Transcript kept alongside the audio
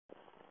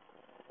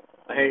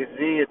Hey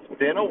Z, it's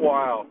been a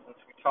while since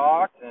we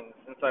talked and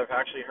since I've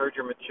actually heard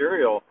your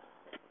material.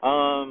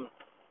 Um,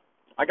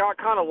 I got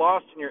kind of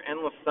lost in your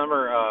Endless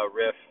Summer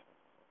riff.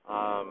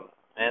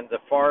 And as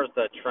far as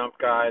the Trump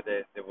guy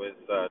that was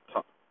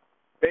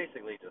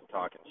basically just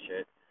talking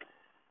shit,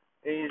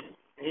 he's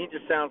he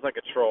just sounds like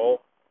a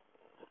troll,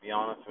 to be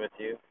honest with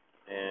you.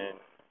 And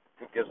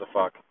who gives a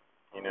fuck?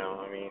 I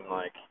mean,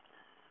 like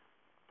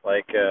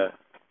uh,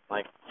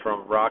 like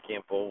from Rocky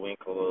and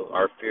Bullwinkle,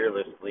 our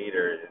fearless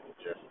leader is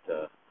just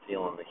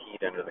feeling the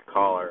heat under the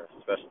collar,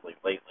 especially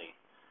lately.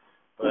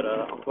 But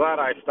I'm glad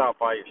I stopped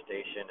by your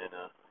station and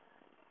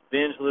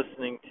binge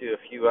listening to a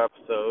few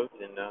episodes,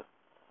 and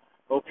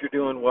hope you're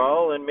doing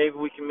well, and maybe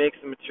we can make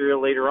some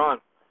material later on.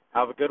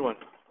 Have a good one.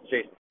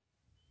 Jason.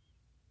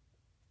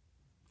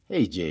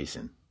 Hey,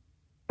 Jason.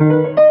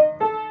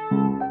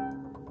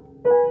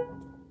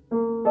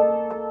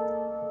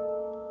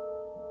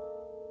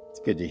 It's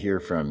good to hear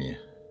from you.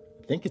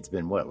 I think it's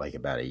been, like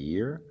about a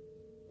year?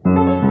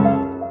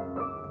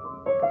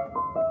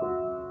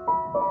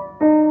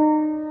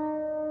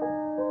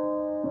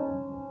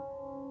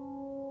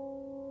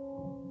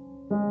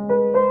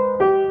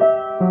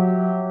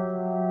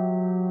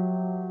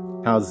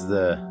 How's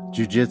the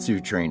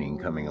jiu-jitsu training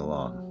coming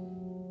along?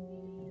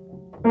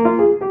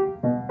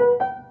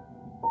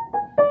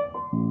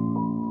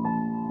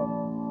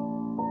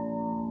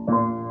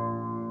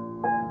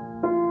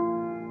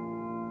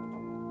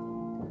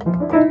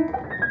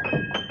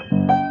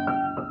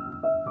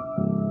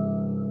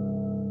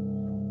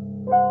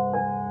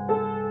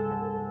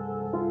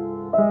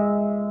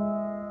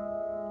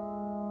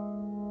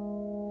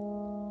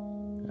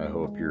 I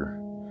hope your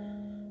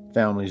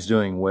family's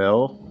doing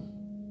well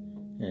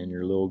and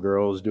your little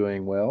girl's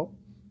doing well.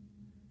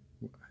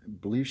 I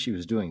believe she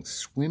was doing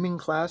swimming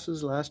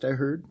classes last I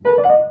heard.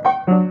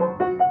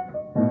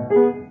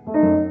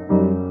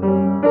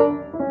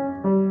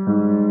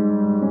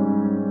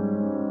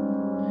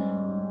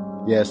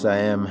 Yes, I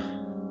am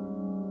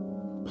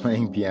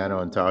playing piano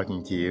and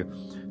talking to you,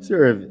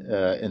 sort of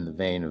in the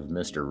vein of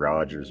Mr.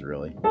 Rogers,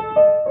 really.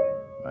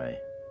 My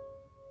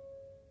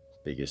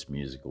biggest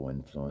musical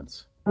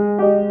influence.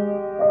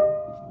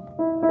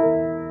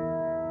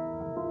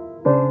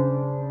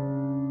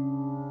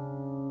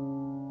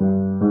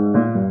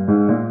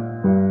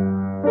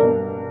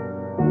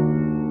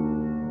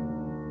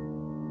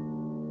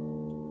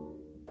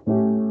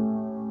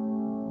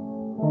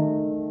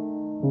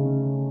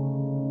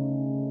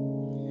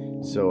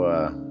 So,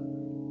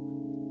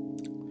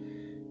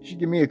 you should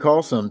give me a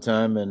call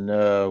sometime, and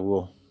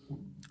we'll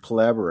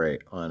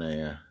collaborate on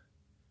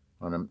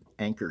an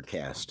anchor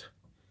cast.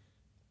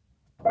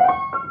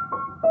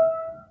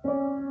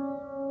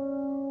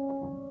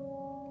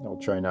 I'll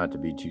try not to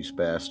be too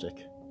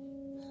spastic.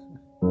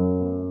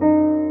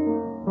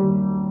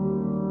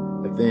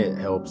 I think it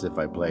helps if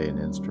I play an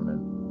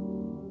instrument.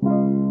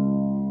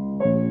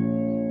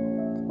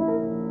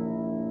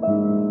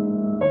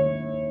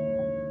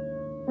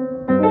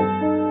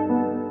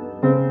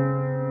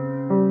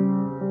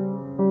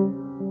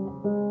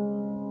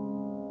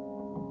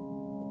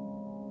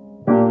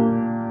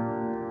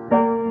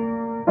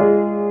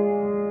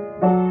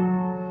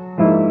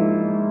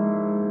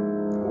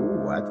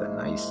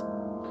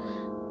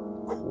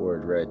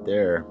 Right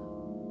there.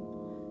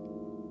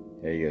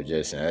 There you go,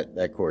 Jason.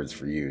 That chord's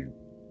for you,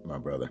 my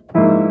brother.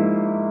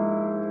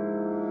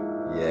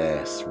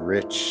 Yes,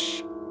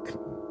 rich,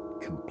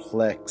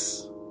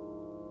 complex.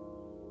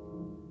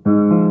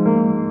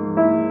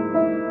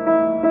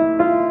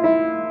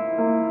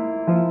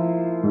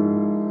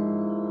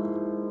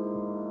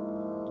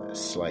 A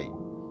slight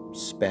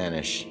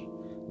Spanish,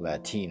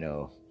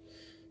 Latino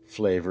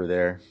flavor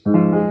there.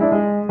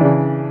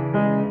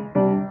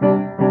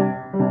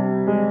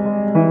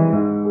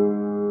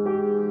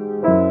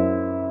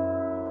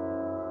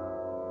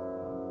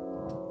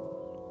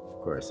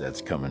 Of course,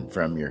 that's coming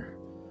from your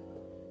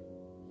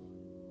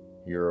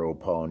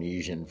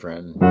Euro-Polynesian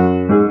friend.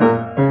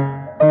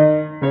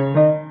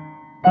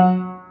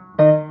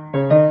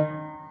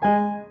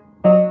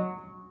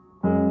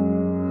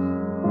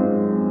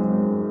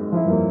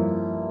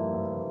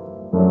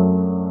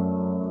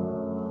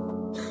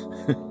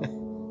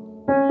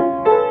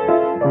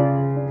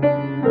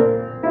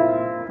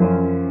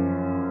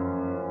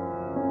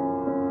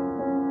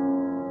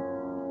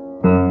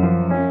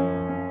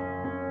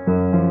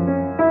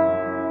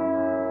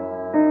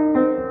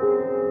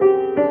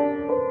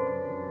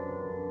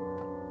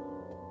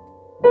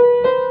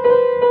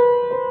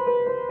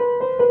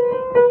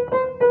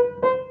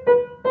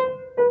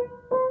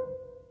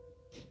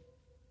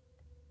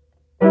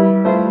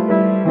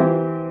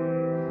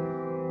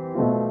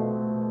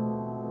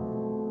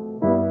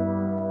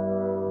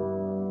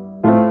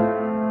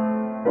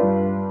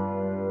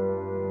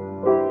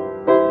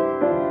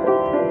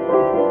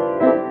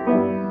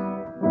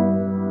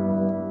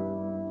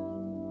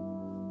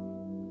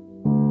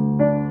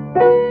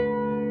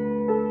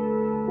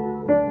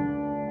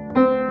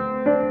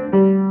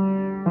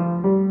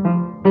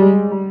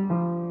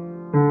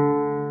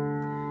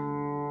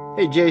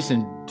 Hey,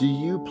 Jason, do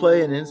you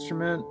play an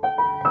instrument?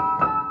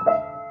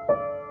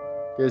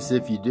 Because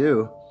if you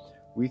do,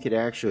 we could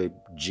actually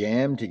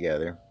jam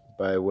together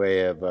by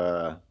way of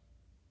BandLab.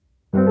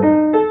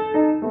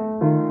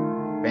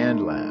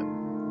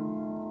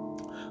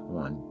 I'm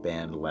on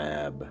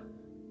BandLab.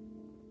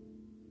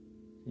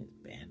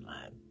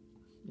 BandLab.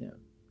 Yeah,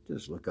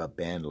 just look up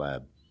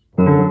BandLab.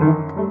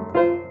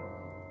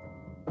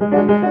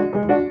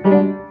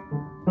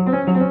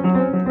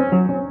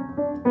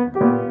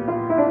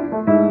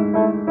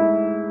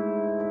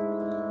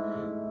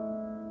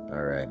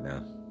 All right,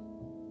 now.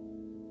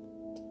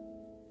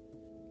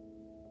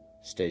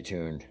 Stay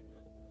tuned.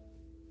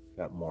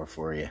 Got more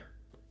for you.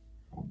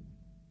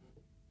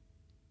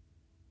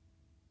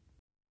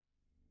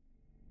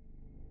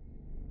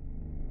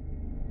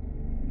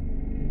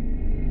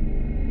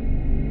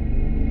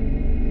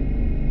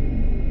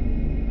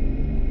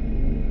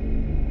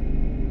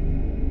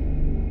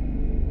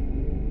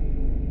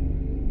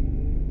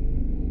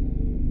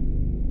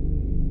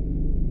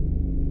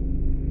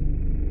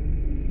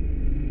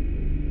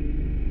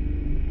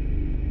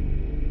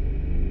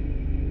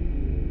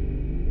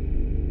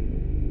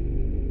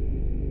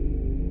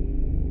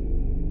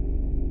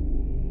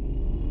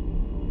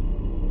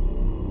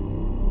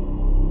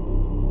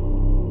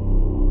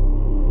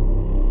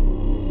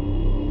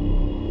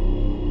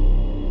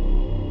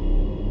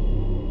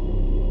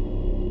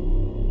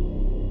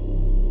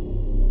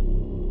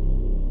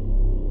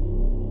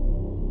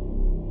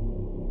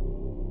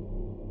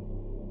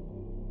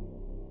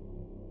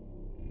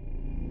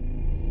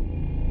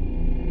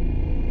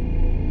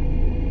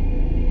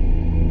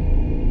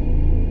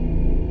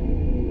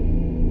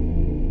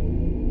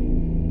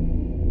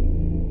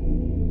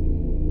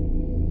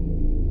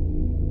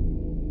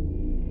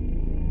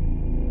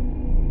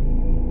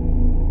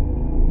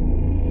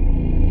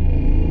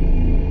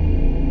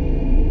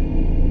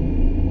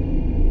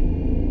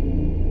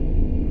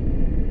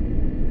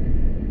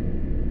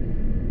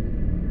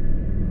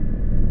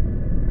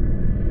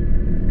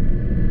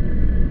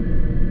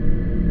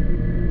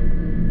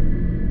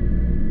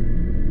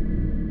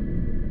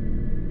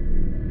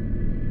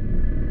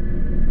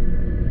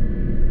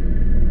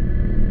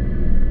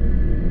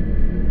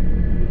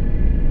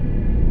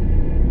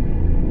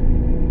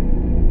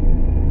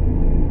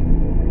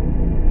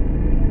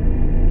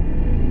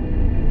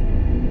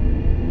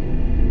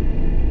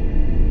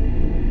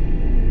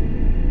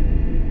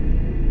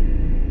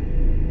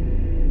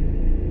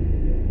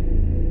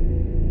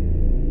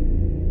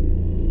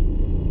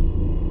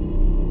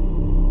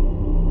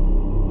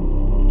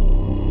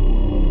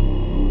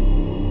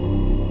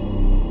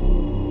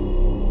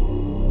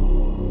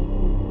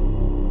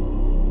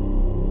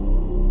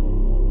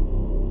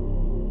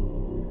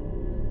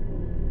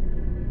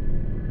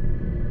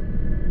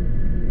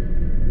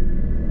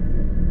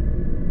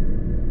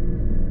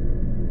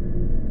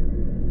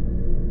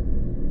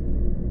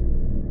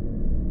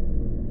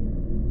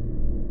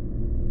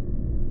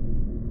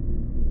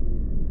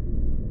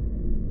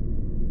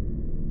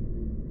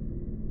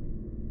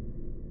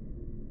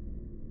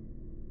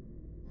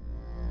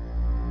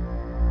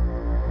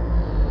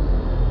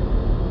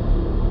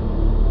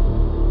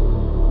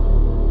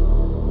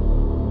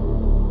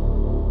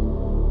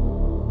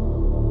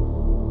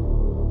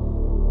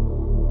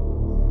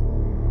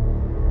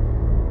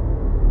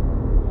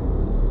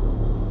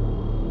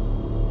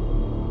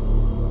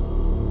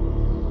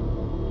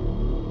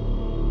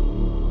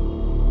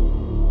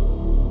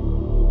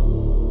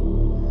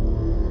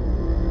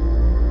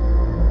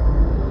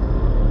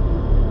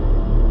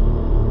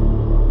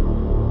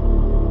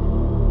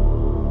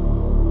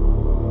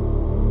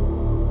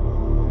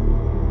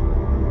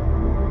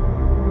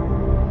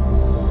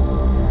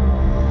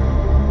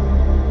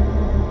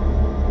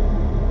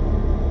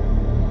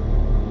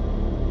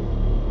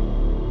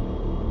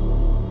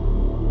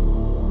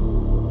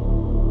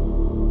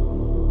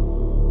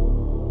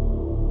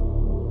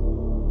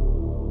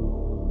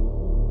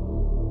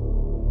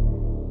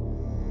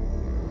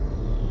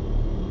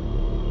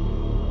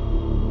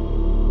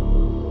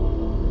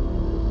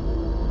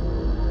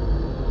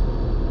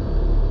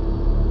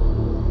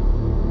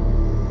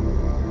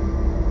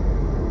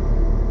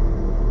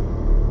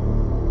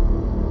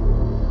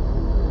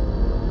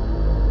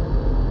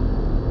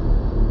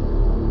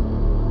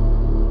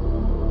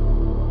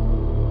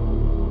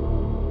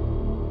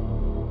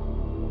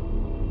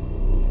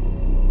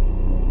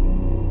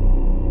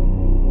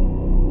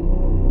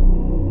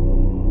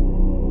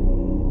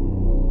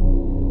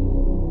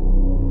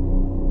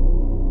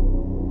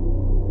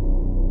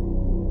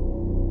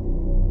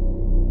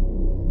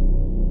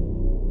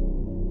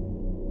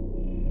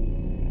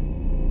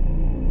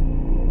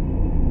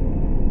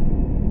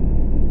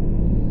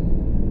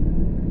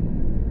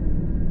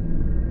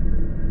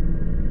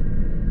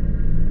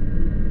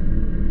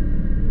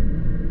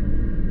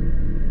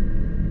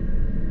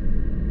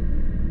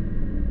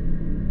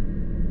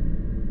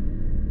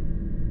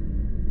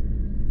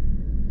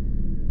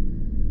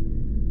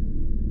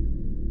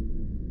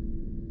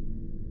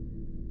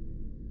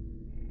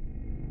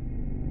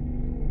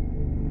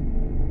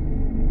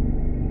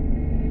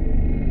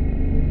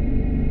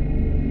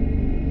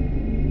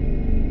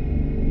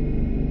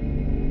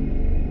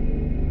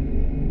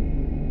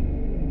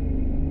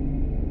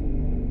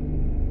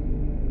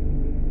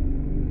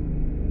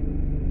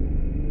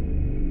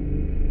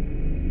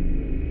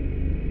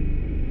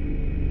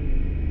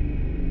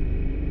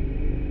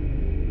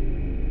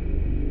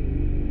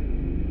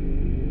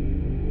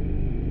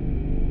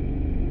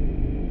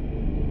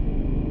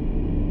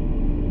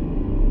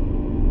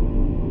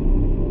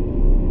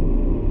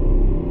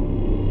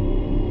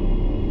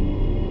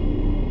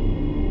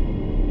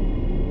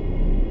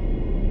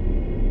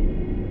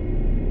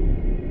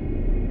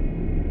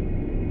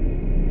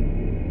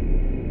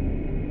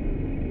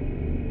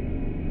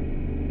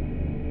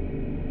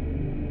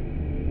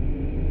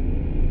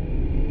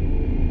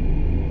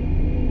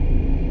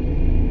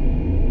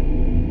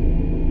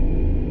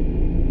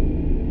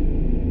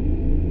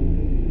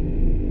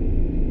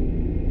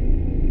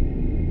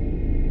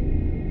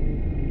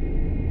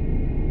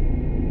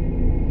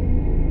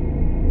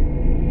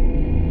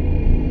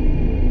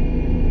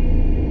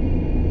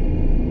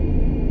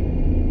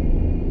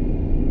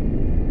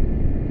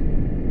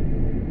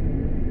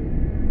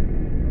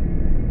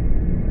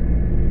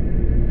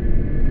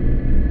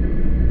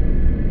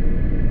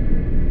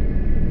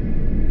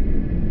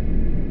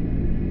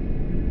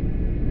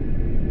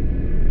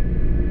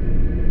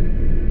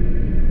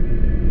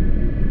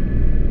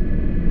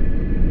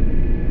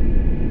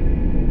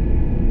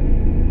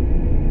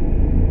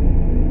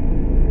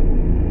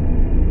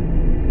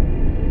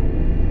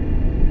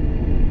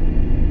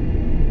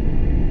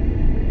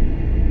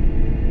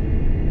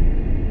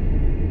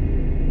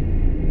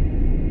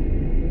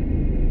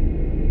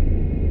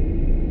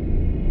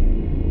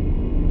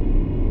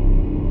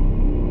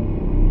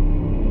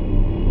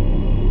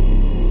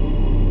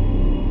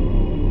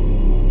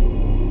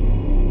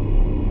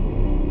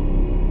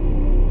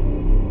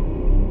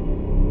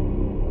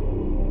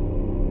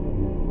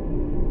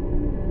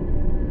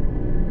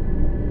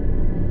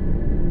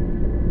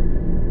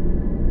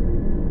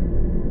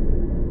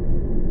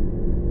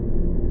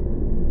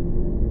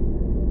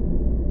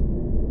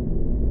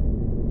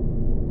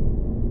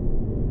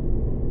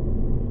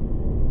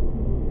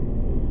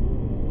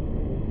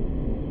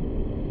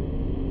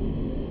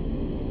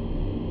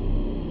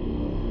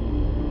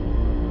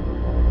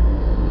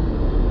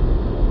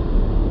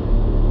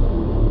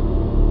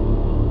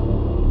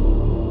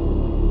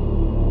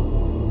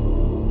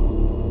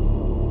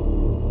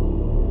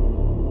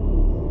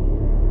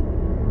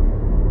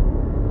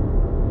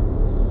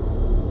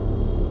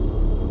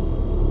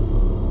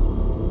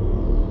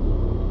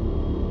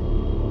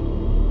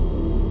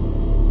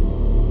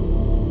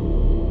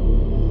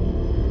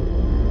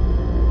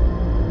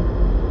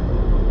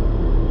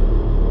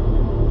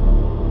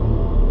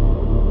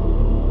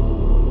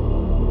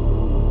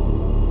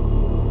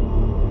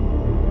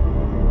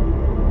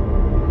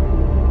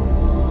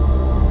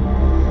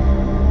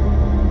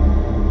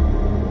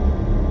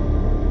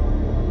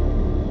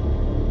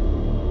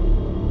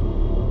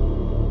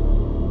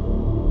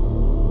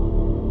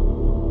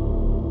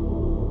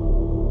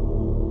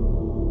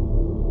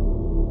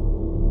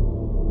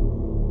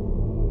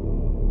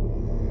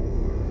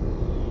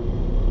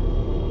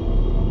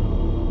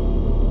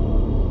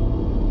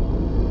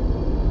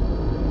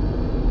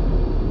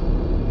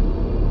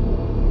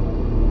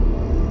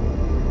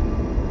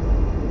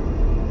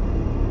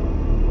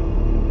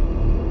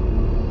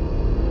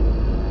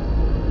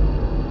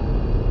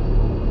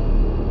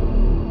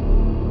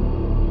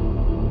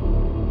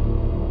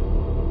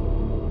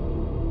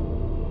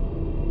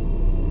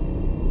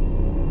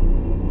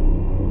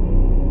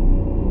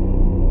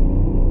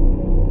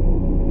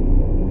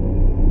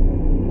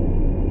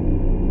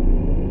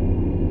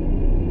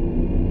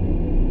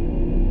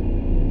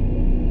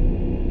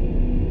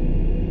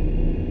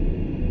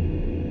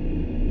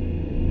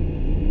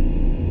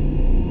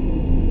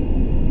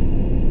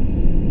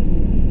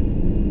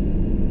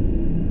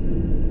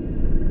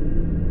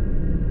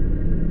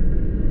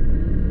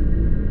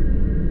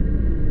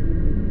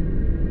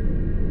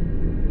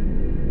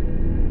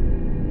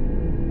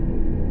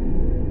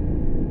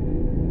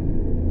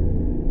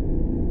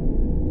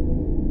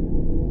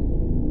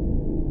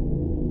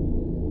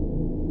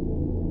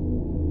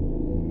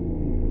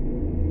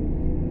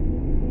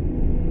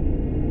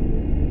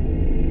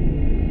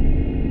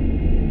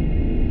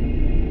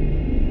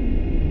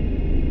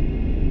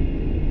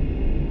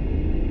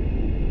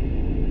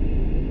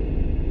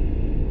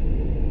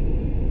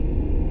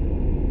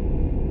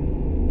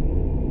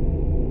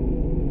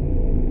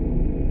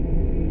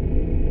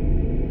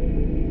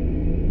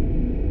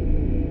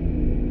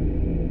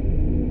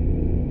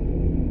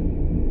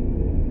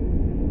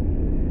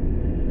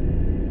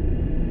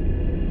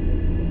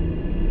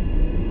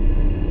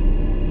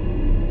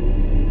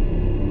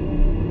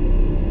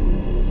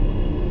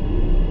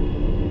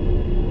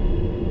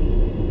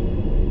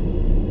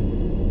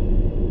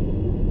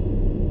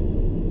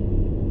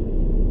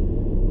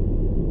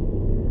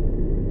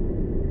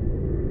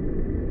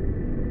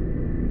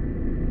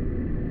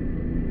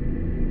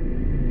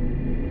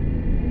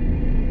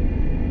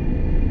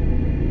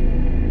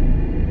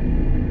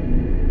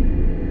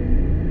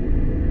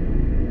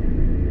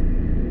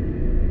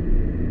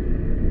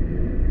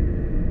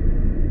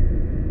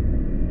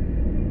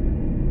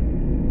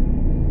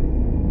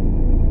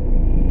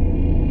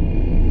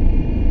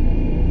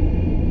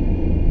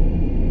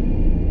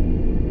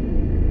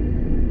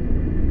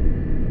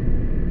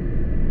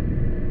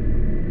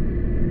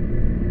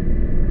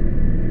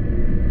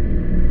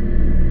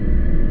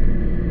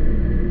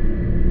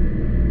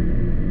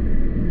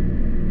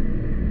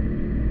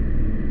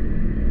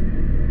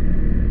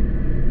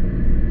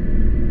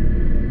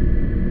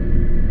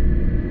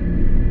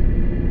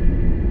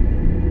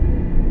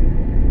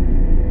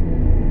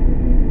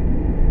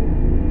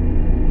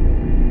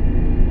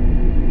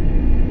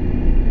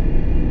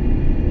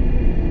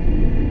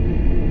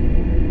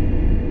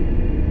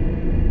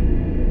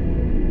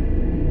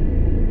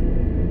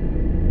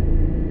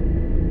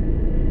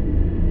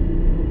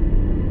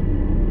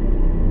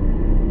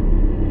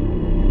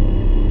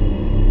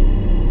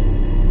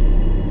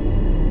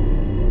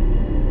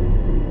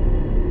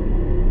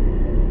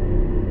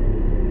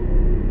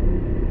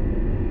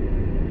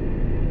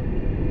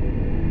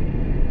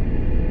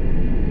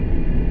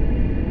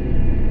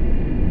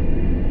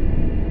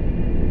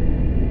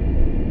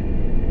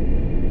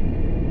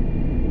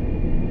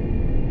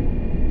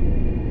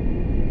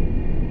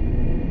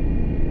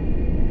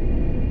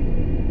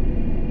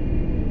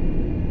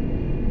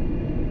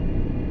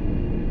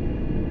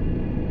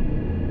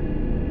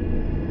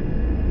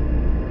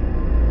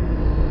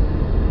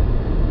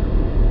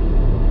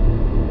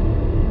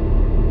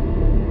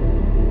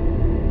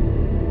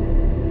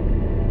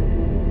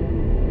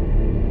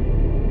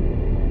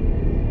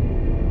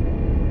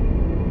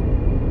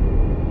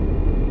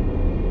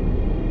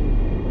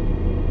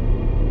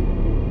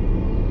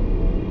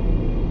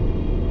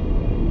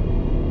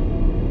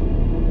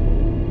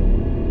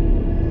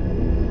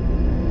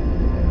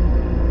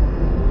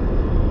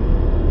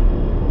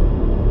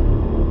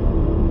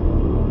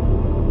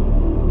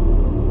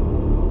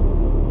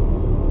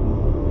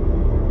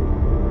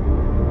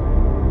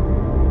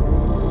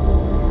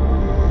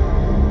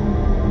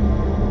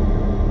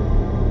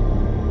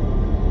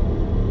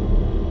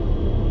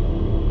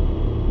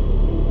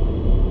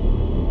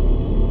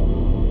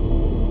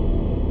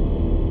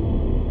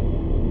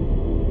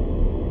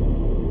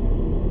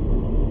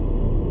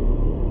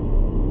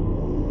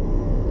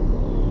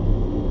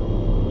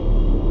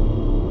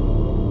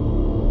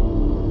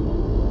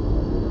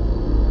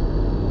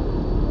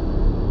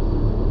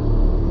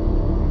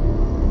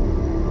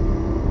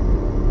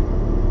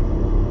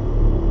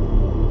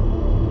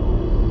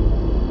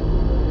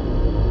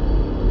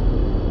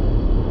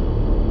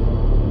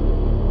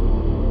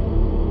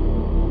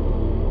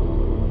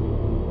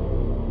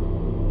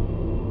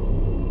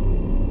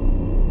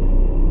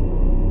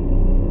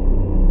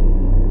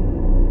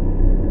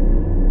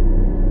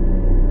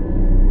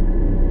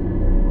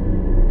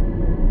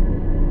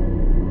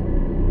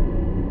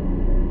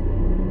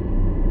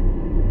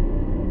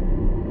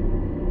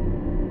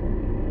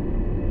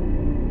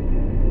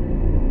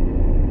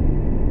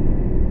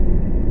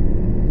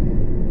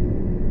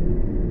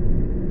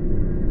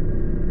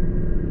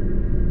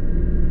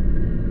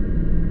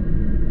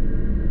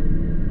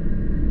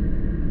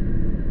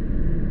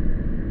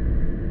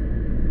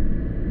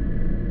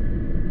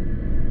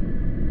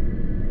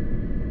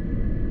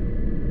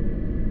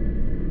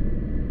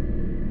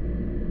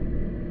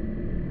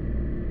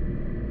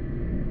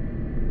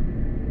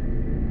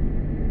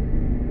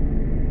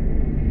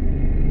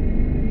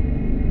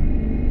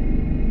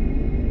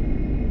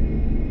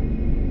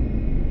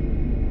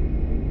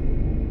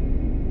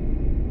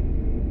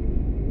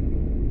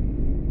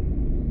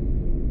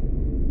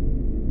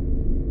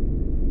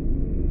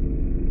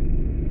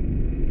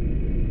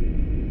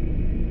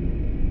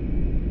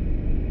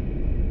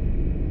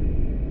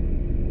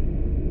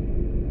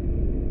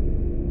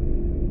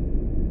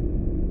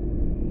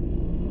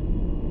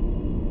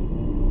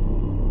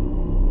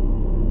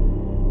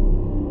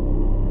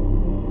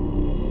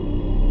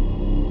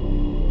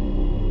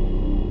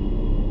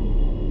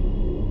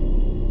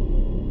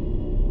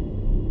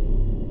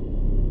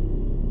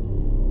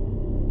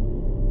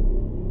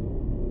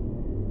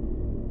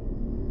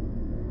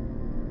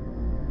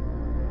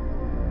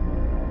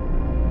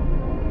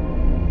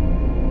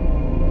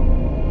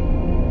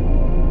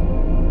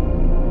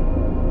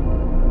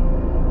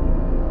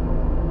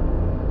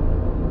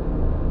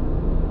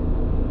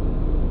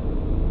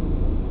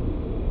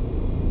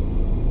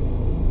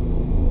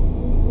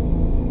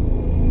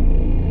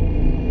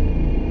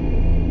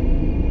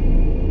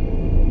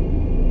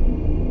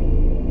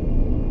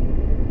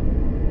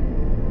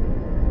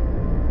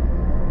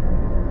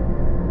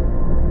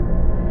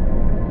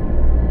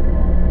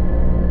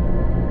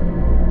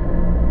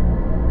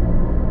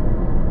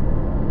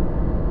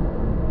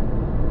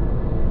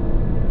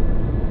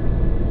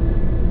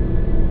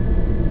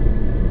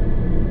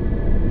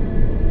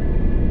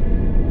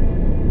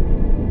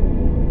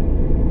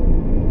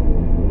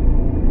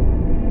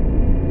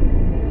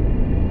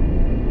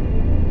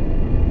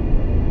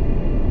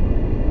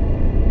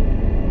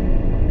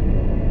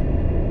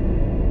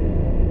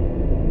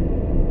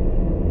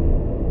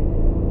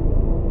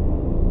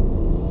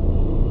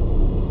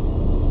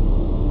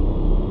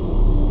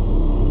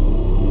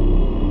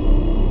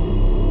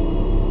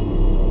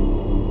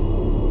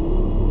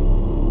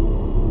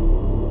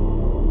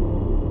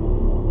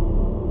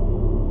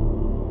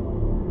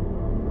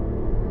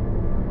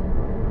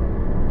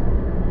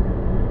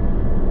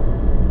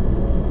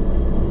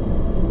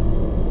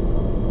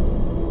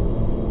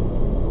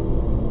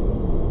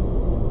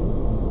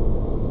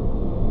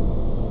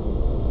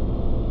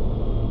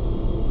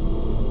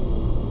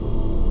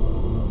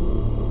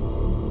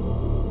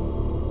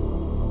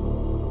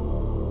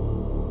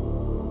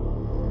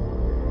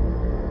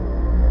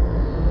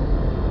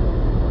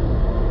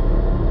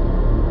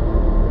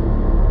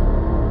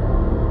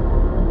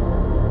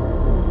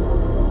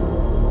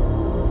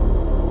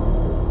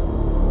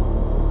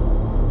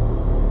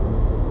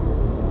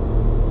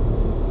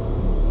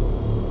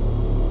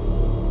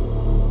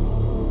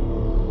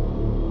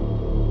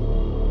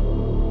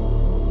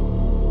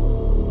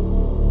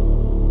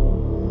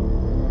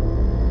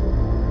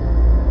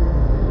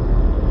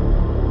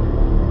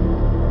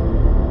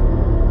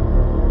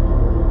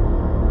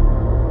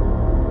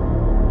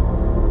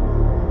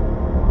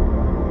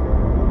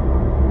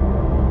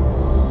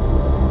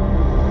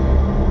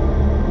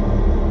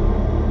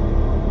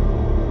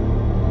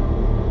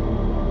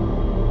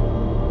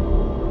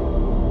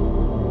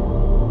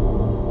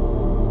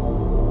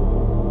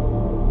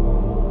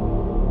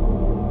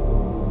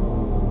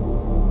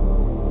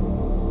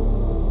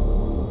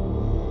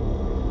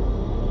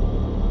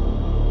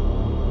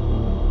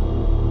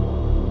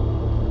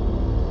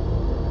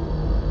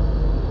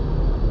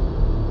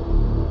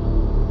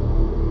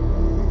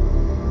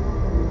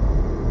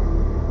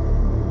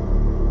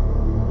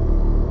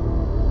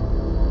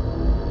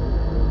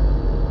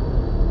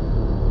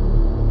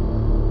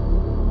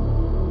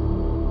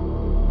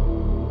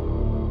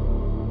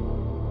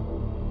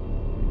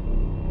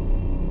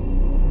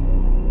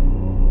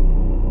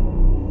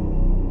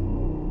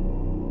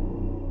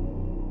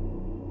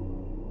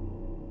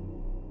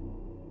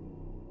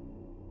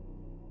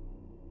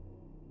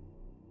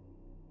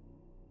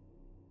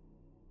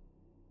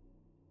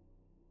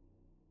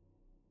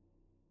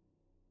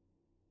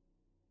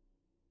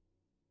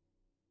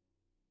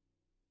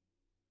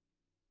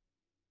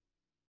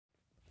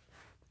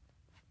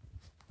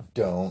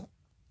 Don't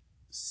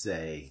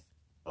say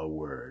a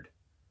word.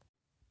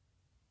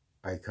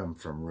 I come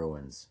from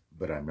ruins,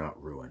 but I'm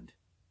not ruined.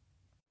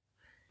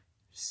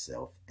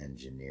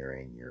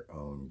 Self-engineering your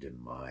own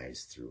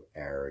demise through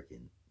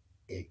arrogant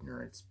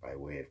ignorance by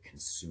way of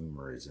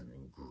consumerism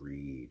and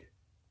greed.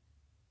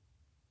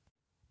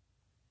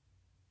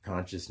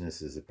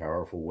 Consciousness is a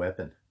powerful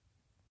weapon.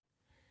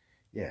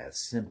 Yeah, it's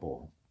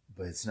simple,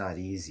 but it's not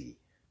easy.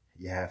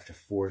 You have to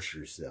force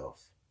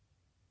yourself.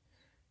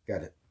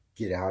 Got to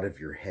get out of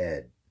your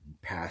head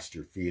and past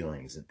your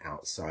feelings and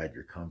outside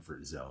your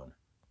comfort zone.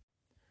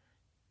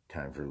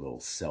 Time for a little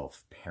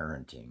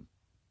self-parenting.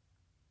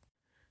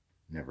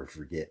 Never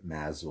forget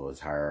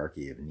Maslow's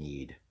hierarchy of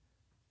need.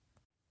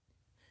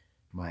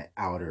 My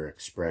outer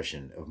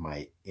expression of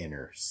my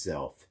inner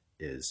self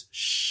is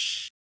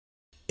shh.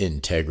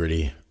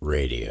 Integrity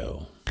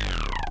Radio.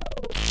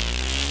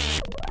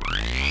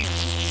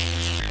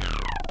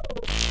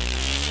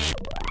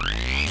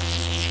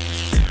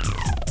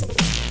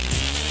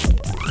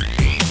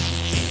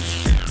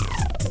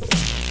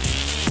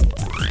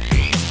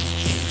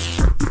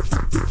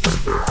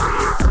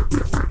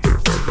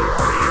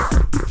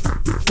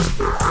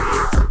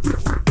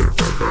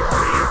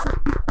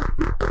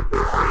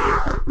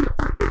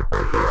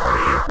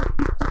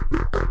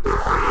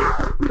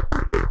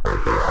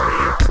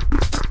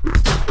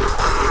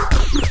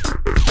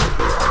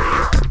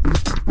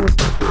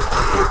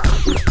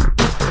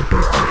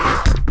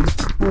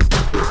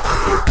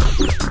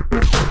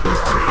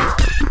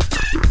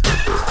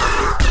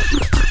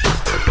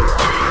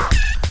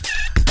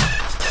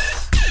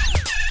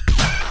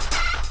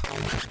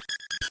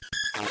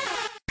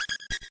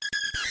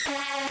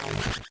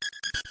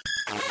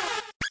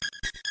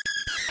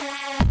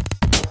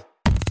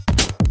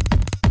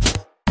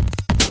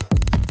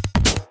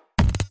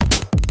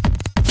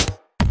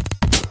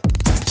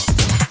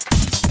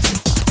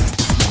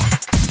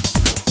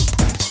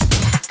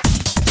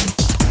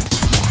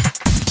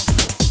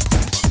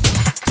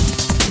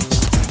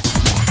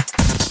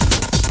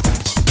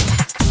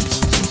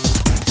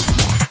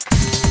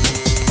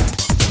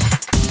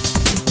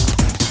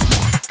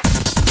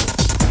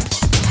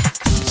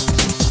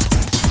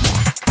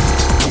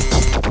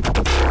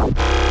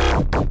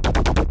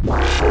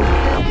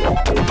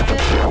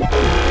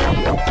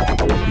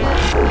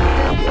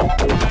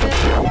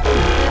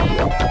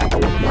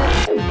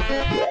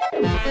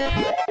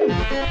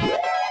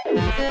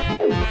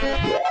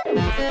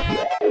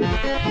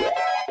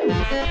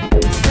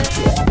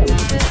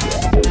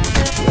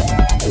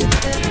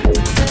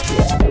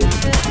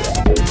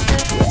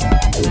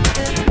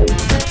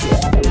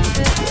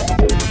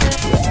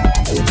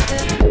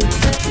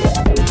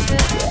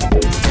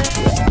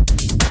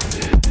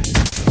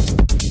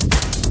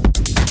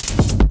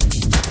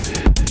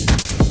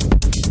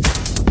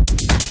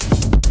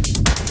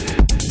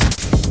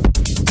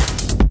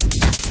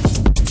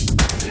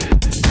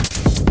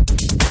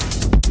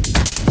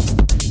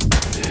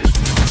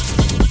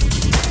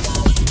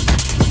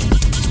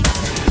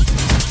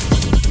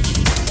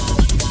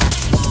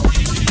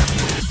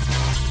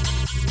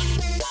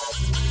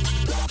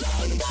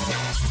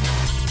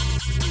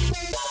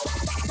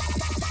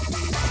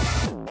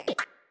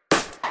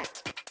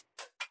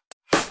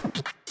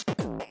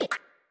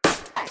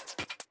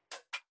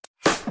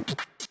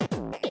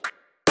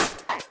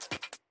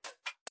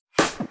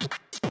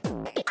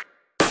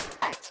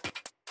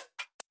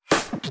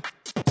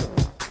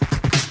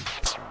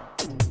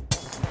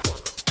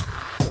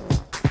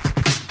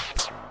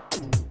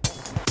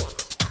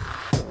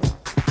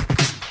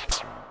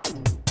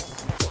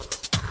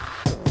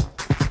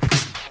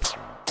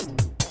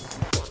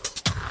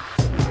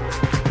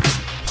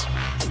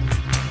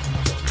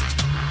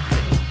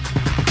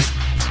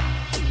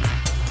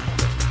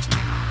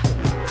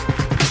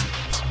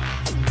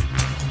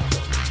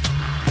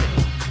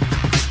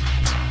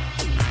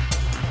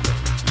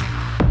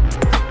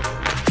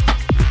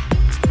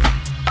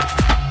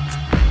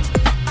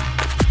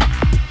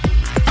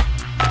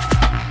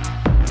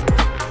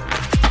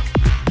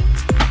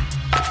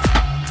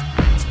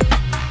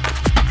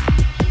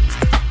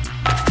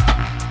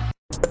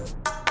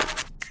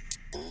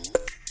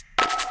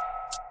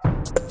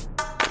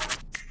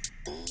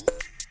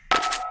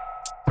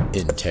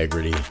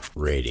 Integrity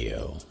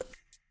Radio.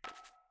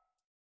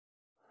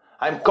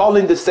 I'm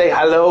calling to say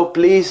hello,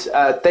 please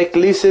take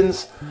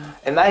listens.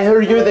 And I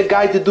heard you're the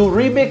guy to do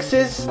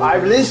remixes.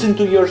 I've listened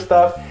to your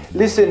stuff.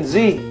 Listen,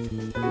 Z,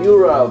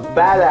 you're a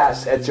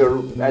badass at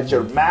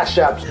your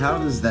mashups. How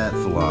does that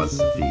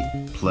philosophy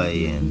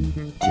play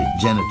into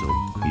genital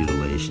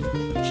mutilation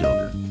of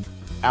children?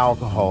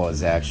 Alcohol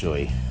is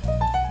actually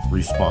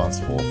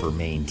responsible for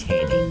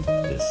maintaining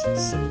this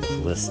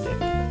simplistic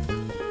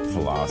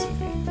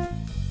philosophy.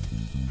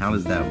 How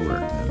does that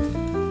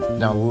work?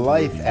 Now,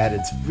 life at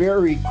its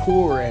very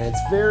core and its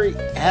very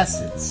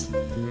essence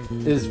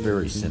is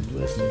very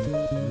simplistic,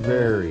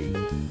 very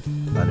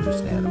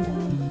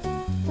understandable.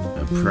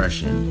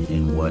 Oppression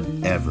in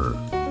whatever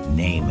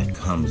name it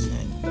comes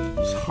in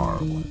is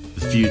horrible.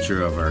 The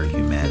future of our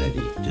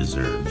humanity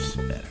deserves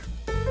better.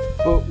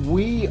 But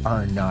We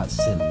are not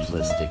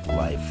simplistic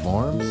life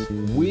forms.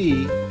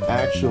 We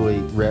actually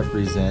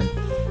represent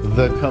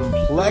the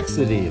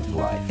complexity of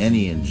life.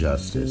 Any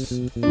injustice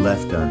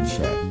left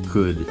unchecked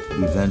could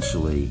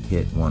eventually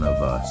hit one of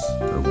us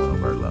or one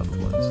of our loved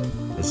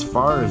ones. As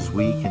far as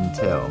we can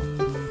tell,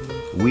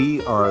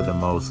 we are the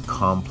most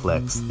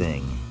complex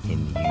thing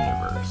in the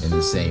universe. In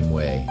the same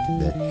way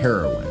that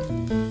heroin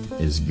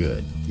is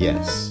good.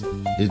 Yes,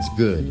 it's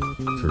good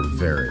for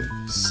very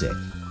sick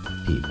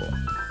people.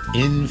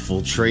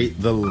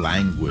 Infiltrate the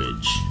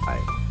language.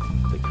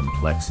 The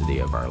complexity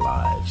of our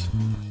lives.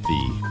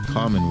 The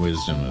common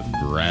wisdom of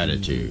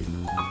gratitude.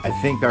 I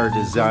think our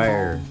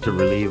desire to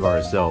relieve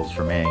ourselves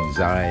from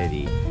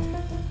anxiety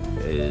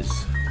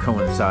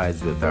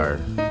coincides with our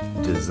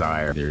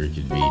desire. There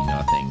could be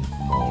nothing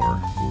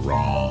more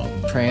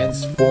wrong.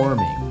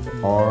 Transforming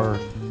our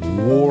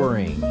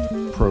warring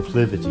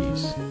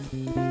proclivities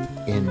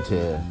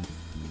into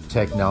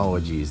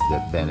technologies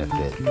that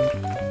benefit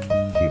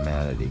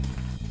humanity.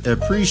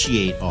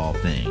 Appreciate all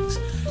things,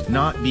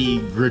 not be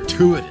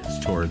gratuitous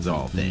towards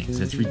all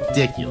things. It's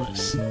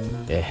ridiculous.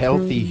 A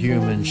healthy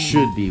human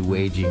should be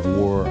waging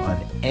war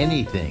on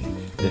anything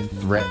that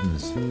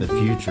threatens the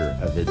future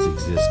of its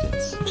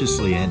existence.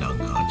 Consciously and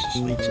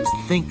unconsciously, just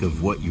think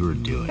of what you're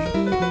doing.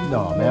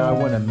 No, man, I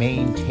want to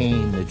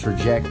maintain the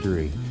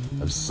trajectory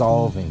of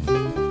solving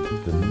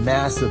the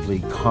massively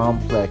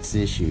complex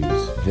issues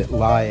that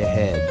lie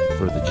ahead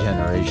for the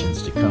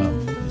generations to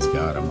come. It's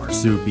got a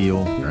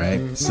marsupial,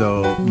 right?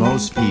 So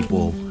most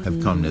people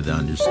have come to the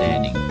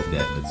understanding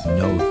that it's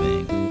no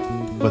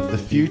thing. But the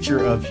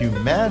future of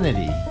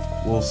humanity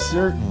will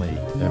certainly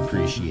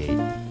appreciate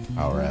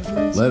our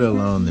efforts. Let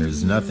alone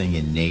there's nothing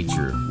in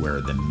nature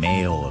where the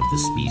male of the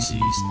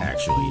species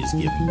actually is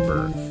giving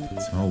birth.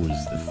 It's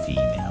always the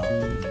female,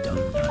 you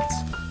dumb nuts.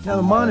 Now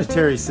the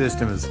monetary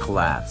system has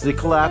collapsed. It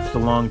collapsed a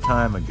long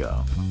time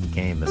ago. It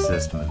became a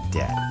system of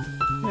debt.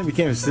 It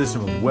became a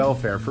system of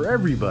welfare for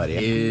everybody.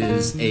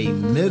 Is a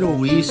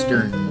Middle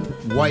Eastern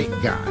white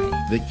guy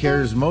that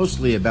cares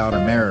mostly about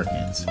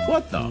Americans.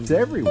 What the?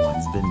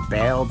 Everyone's been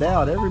bailed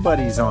out.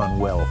 Everybody's on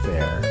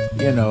welfare.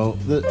 You know,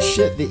 the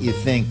shit that you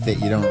think that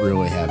you don't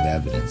really have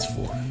evidence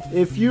for.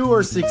 If you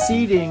are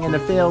succeeding in a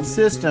failed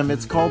system,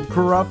 it's called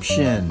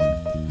corruption.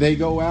 They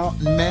go out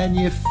and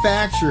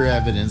manufacture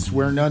evidence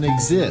where none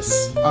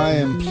exists. I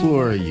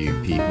implore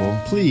you people,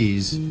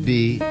 please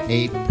be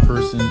a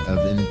person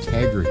of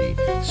integrity.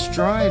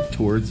 Strive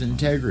towards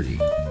integrity.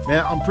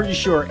 Man, I'm pretty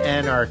sure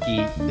anarchy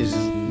is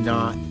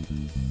not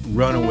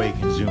runaway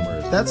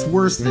consumerism. That's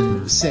worse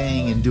than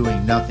saying and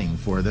doing nothing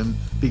for them,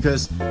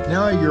 because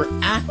now you're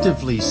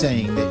actively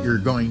saying that you're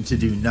going to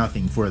do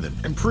nothing for them.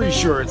 I'm pretty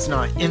sure it's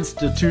not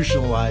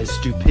institutionalized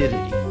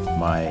stupidity.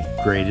 My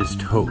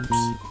greatest hopes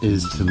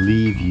is to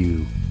leave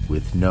you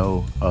with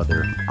no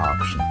other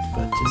option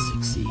but to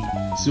succeed.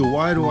 So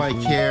why do I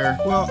care?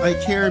 Well, I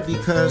care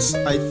because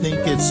I think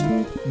it's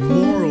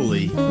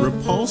morally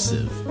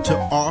repulsive to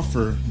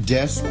offer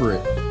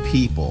desperate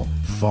people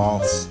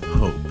false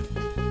hope.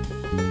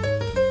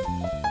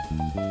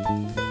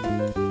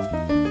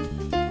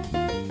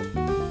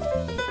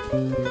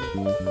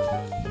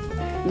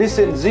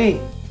 Listen,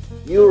 Z,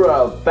 you're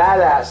a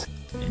badass.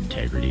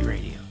 Integrity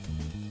Radio.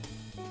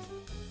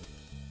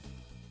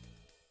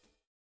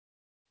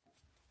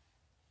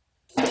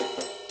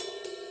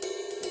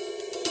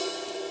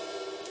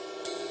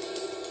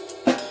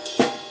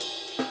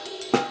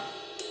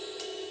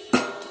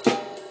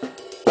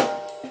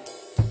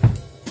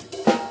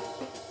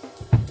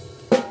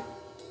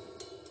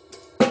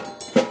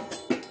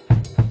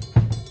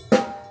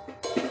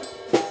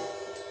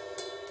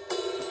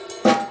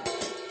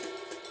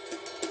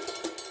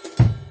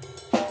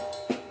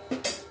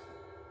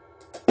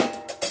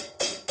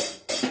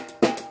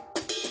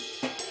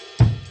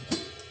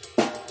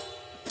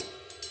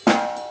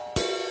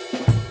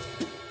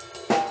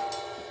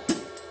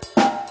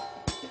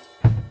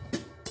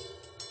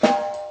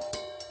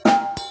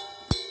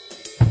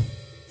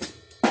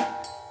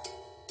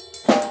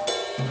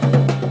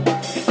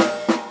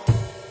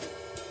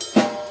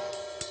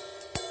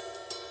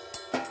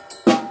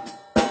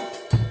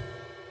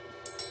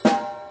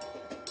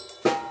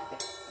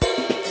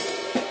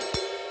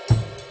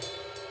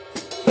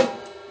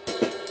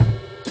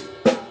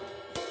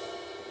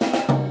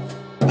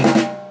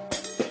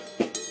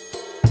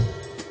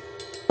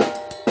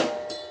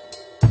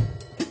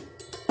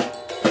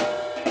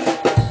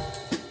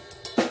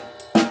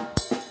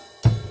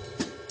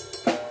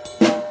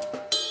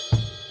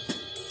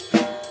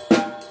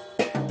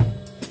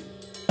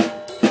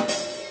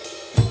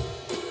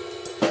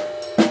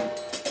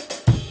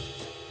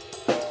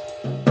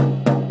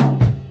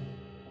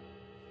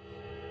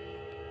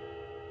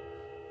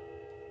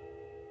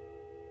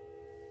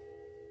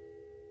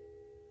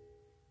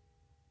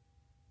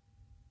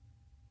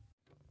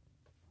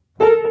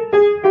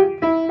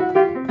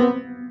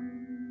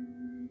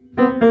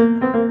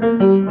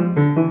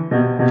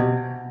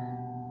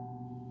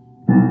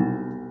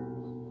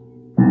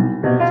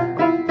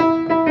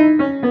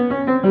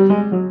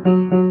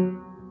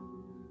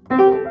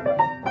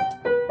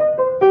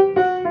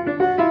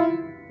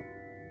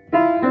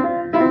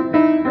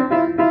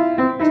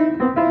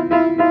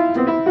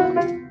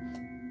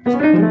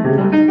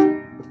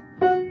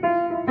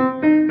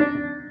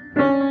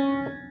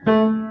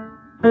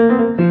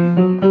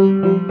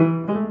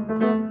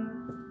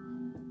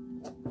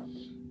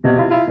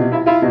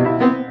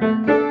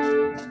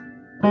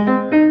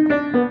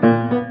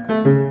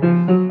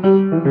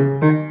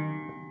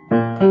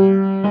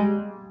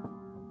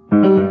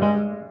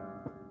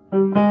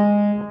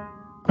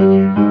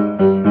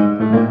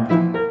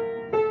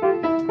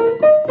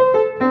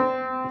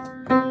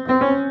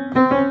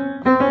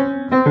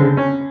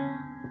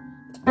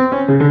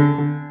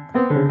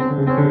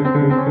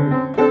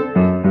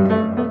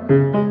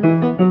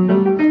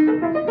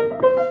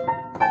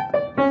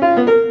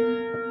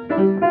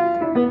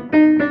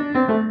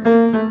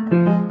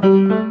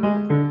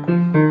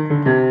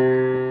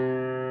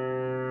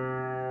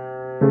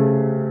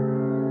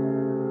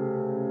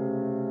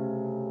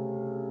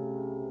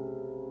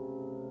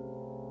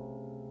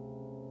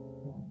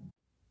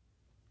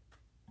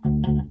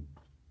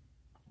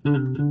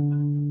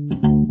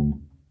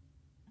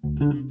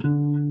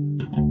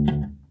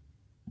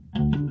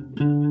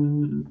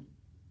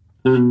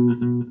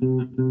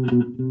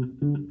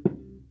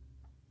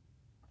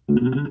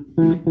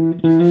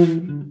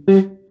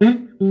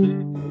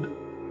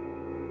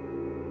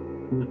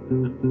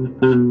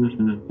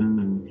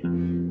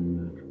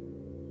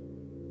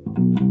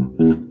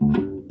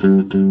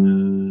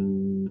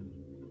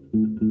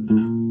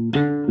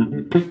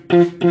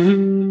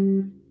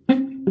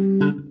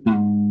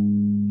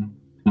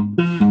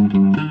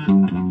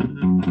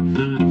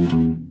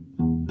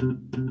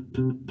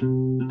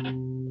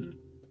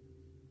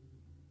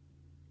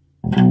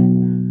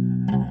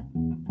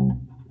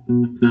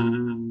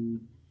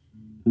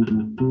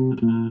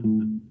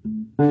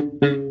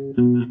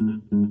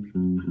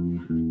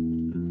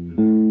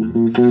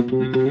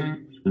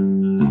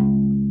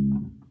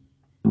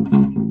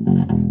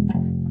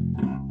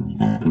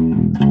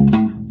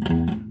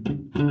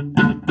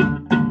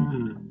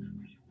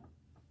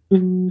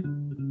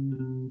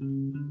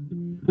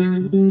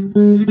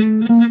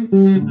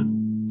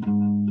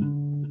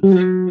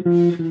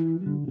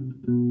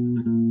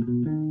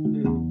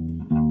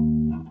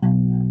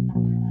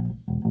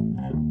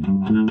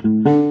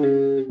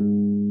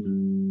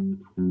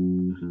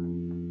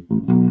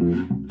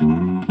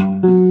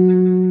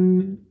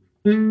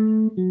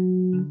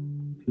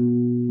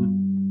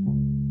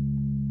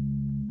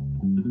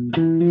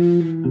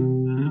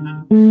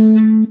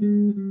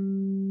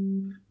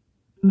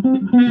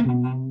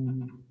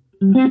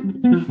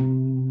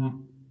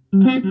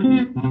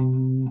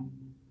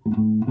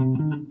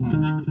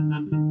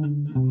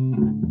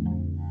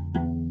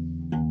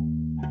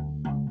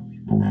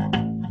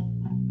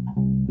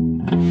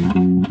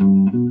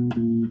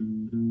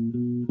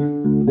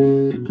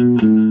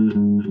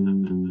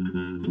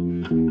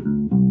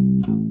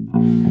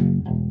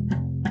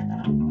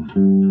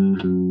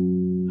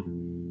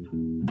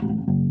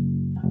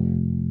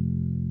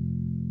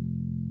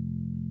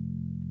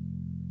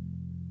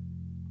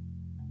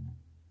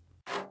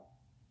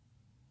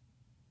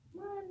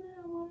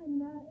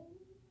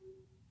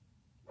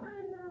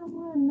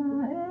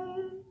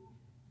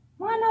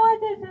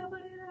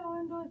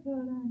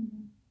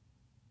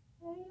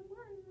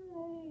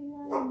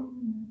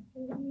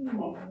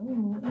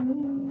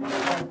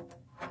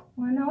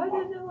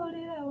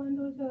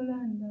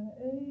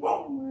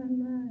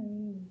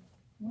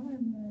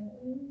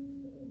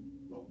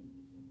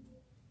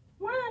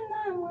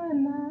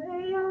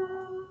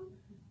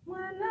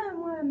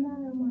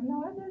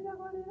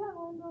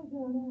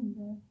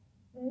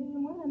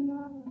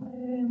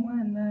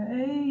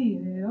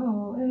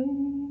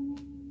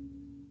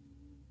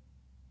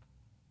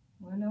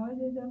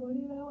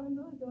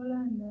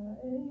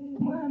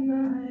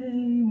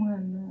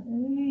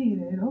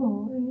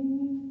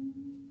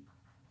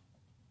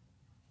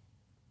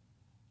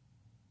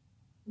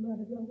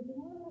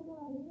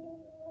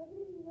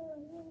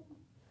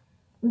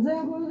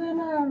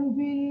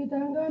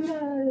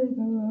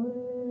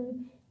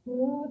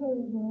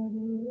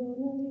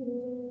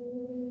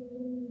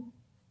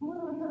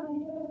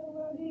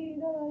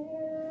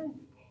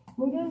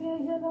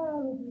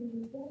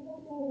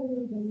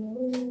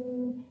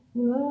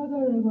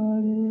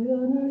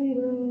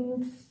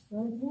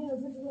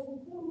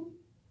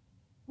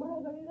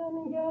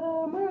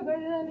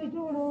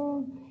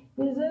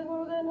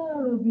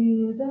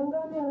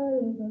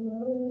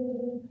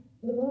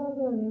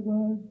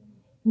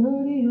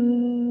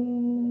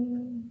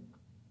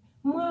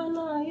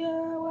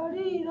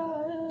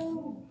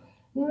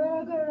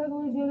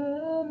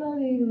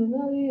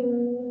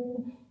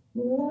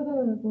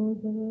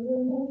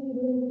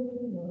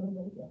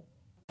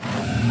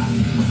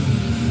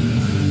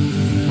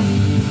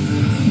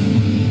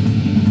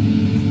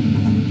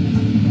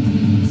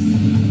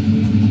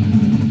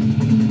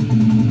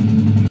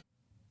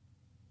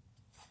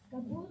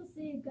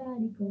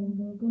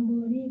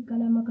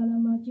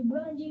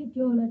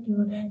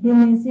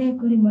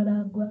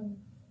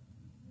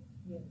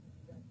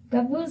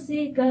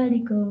 Kapusi kali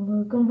kombo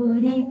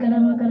komboli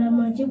kalama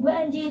kalama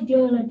chibwanji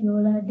tiola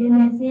tiola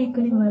denesi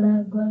kuli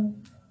malagwa.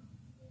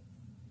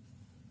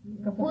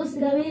 Kapusi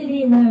kawili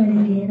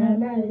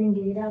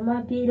nawelengira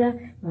mapira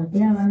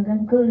mapira wanga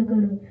kulu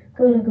kulu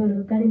kulu kulu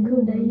kali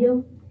nkunda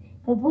iyo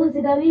kapusi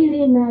kavili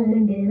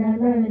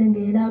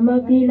naverengera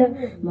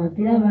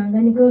mapila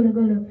vangani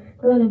gologolo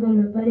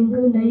pali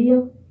nkunda iyo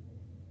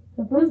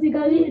kapusi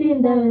kavili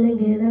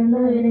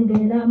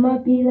naverengera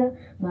mapila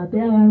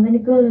vangani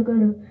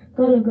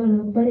gologolo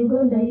pali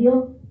nkunda iyo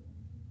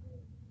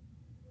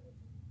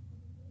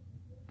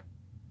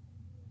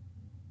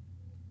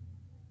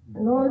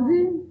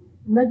Lozi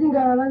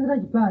nachingala lanzira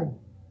chipaji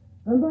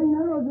amba ina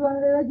lozi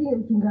walera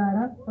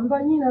chingala amba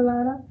nyina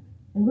vala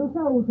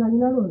ndosausa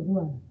ina lozi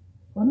wala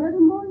wameli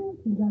mboni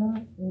chingala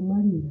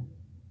emalira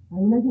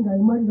aina chingala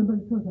emalira amba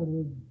chisosa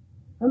lozi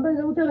amba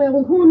ina utaka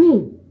kunkuni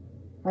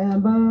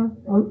ayamba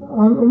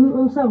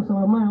umsausa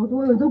wa mwana kuti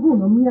wewe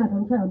nzokuno mnyata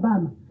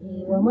mchayambama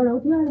wa mwana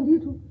kuti ali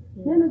nditu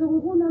nene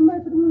zokunkuna ambaye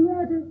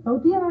tuminyate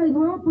auti ali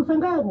niwapusa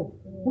ngako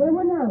wewe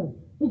mwanawe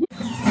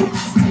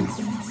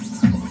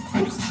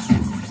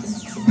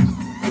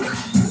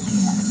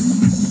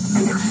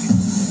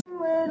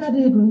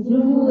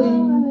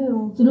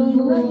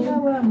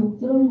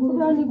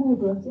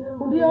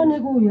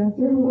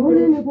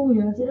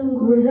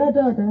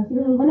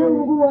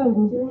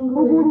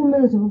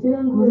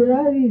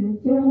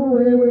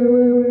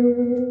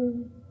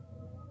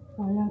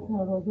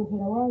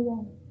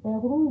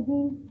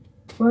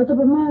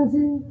watapa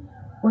manzi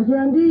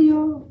wachira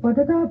ndiyo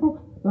watekapo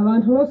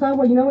vavantu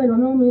vosangwa nyina wenu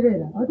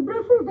vanomirera ati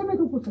brefu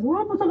temekupusa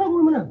wapusa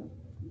kakumuna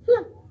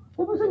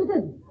wapusa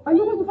chitezi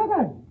anyuko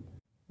chifakari.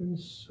 And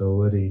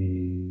so it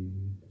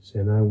is,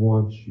 and I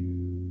want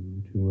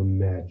you to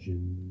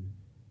imagine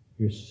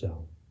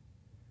yourself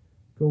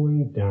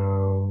going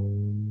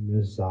down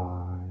as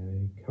I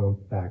count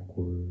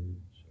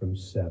backwards from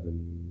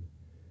 7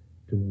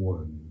 to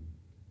 1.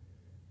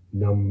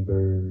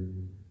 Number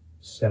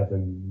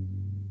 7,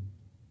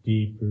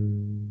 deeper,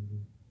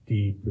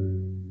 deeper,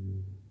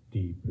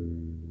 deeper,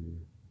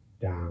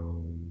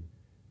 down,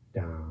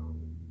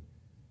 down,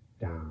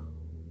 down.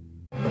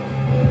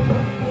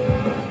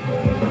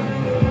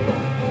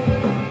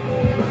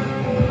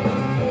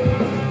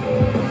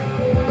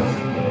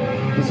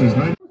 This is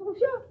nice.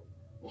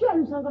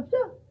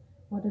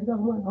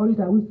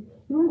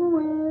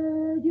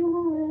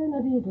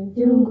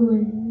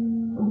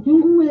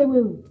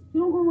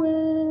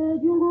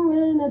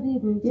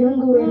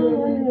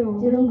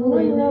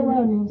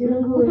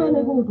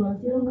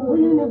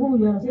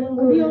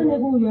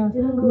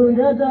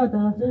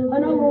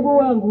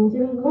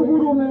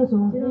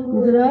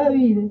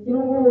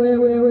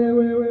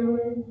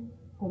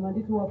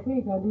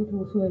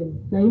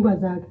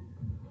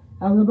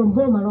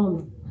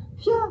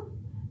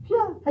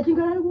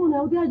 Achingala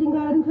kuna uti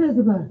achingala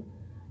mfezi pa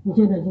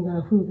nchenda achingala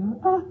Afrika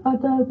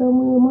atata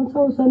mwe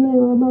msausa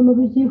newa mama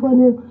vichifwa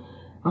newa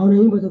auna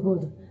nyimbo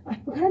zakoza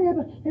kali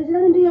hapa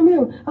yazilani ndiyo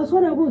mwe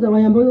aswala kuza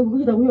wayamba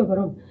kuita kuyo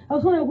karama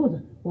aswala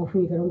kuza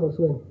wafika ndo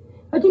uswele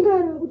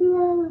achingala uti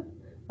wawa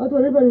watu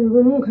walepa ni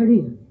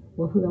mukhalia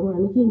wafika mwana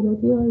nichinja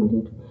uti hayi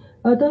nditu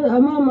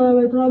ata mama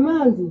waitwa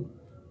manzi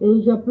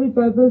ya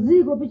pripa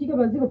paziko pichika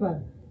paziko pale.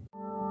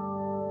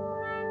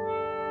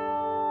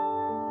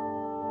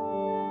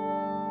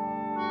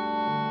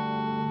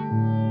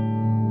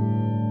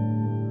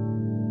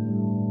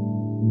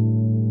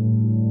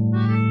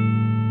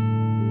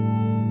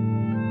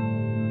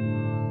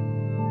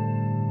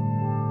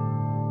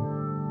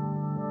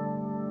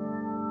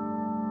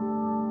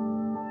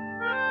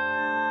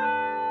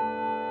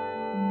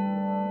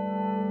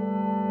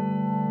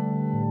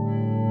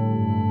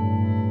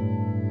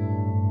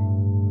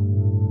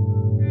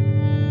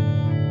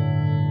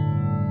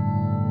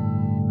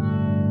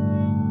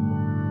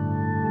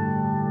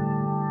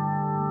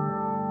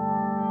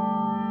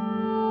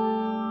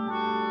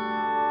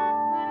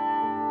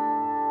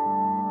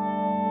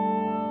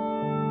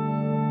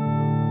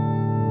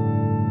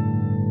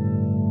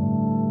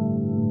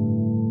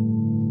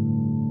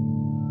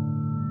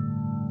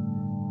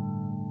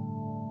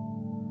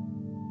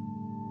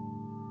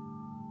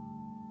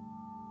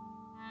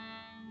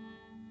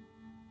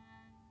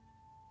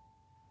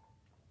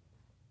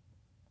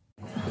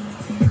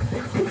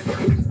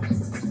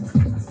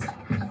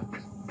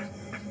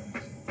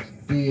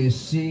 Do you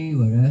see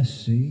what I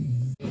see?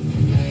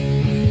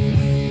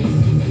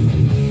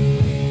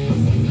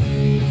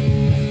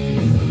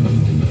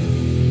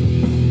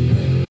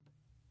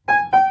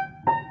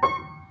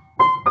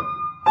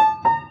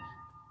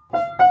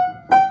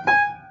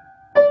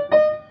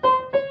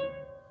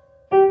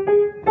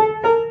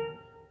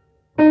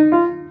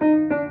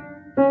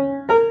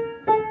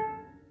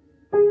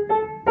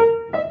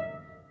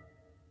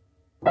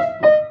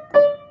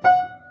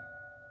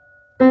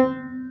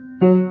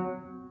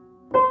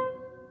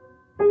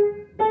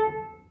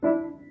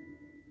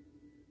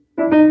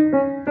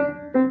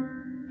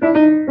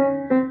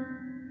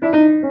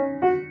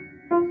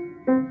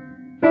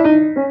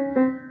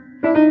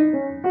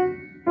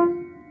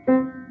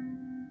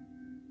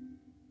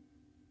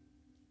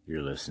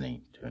 You're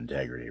listening to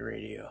Integrity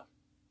Radio.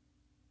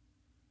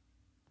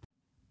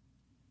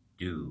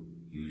 Do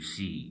you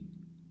see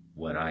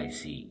what I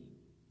see?